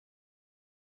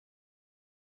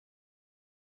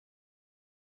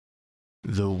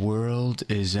The world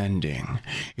is ending.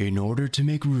 In order to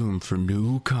make room for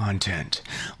new content,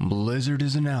 Blizzard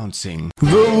is announcing the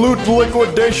Loot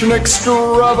Liquidation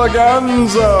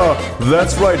Extravaganza!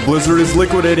 That's right, Blizzard is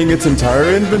liquidating its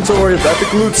entire inventory of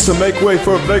epic loots to make way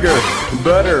for bigger,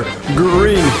 better,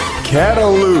 green, Cata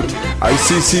loot.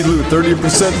 ICC loot,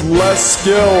 30% less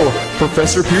skill.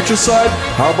 Professor Putricide?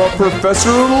 How about Professor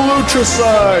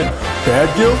Lutricide?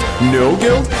 Bad guild? No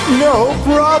guild? No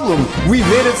problem. We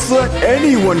made it so that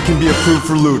anyone can be approved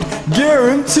for loot.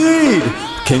 Guaranteed.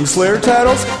 Kingslayer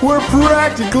titles? We're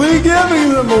practically giving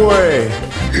them away.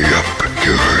 Yup,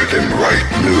 you heard him right,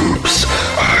 noobs.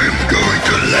 I'm going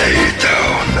to lay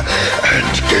down and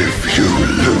give you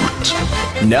loot.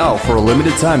 Now, for a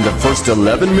limited time, the first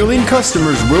 11 million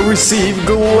customers will receive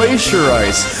Glacier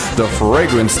Ice, the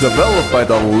fragrance developed by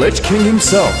the Lich King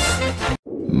himself.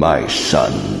 My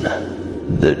son,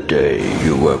 the day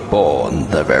you were born,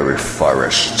 the very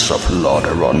forests of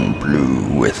Lordaeron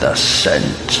blew with a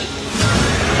scent.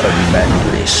 A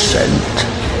manly scent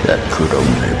that could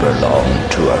only belong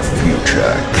to a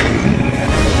future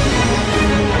king.